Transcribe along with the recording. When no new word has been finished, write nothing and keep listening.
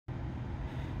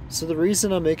So the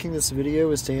reason I'm making this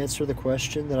video is to answer the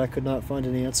question that I could not find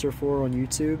an answer for on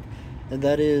YouTube, and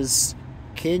that is,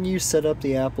 can you set up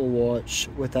the Apple Watch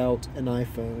without an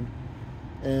iPhone?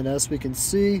 And as we can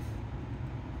see,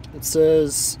 it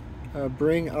says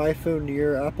bring iPhone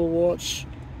near Apple Watch,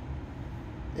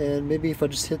 and maybe if I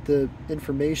just hit the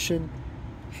information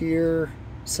here,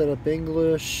 set up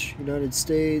English, United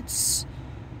States,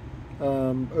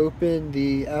 open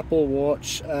the Apple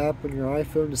Watch app on your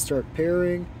iPhone to start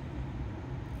pairing.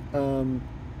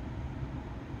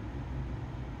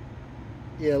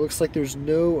 Yeah, it looks like there's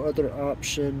no other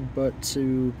option but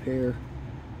to pair.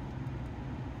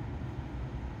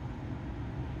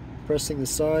 Pressing the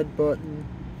side button,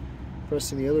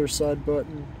 pressing the other side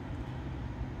button.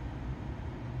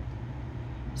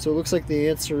 So it looks like the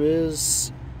answer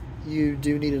is you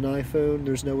do need an iPhone.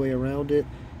 There's no way around it.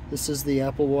 This is the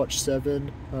Apple Watch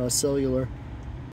 7 cellular.